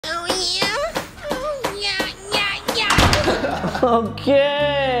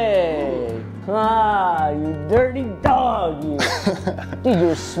Okay. Ah, you dirty dog, you. Dude, you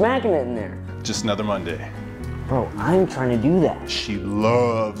were smacking it in there. Just another Monday. Bro, I'm trying to do that. She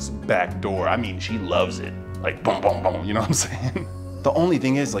loves backdoor. I mean, she loves it. Like, boom, boom, boom, you know what I'm saying? The only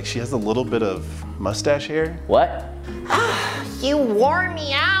thing is, like, she has a little bit of mustache hair. What? You wore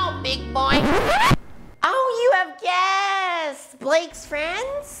me out, big boy. Oh, you have guests. Blake's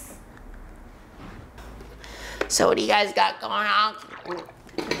friends? So what do you guys got going on?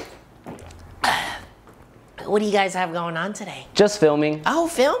 What do you guys have going on today? Just filming. Oh,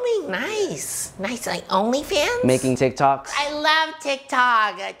 filming, nice. Nice, like OnlyFans? Making TikToks. I love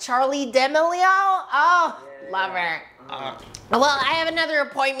TikTok. Charlie D'Amelio, oh, love her. Well, I have another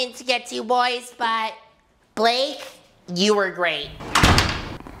appointment to get to, boys, but Blake, you were great.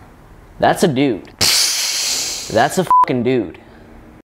 That's a dude. That's a fucking dude.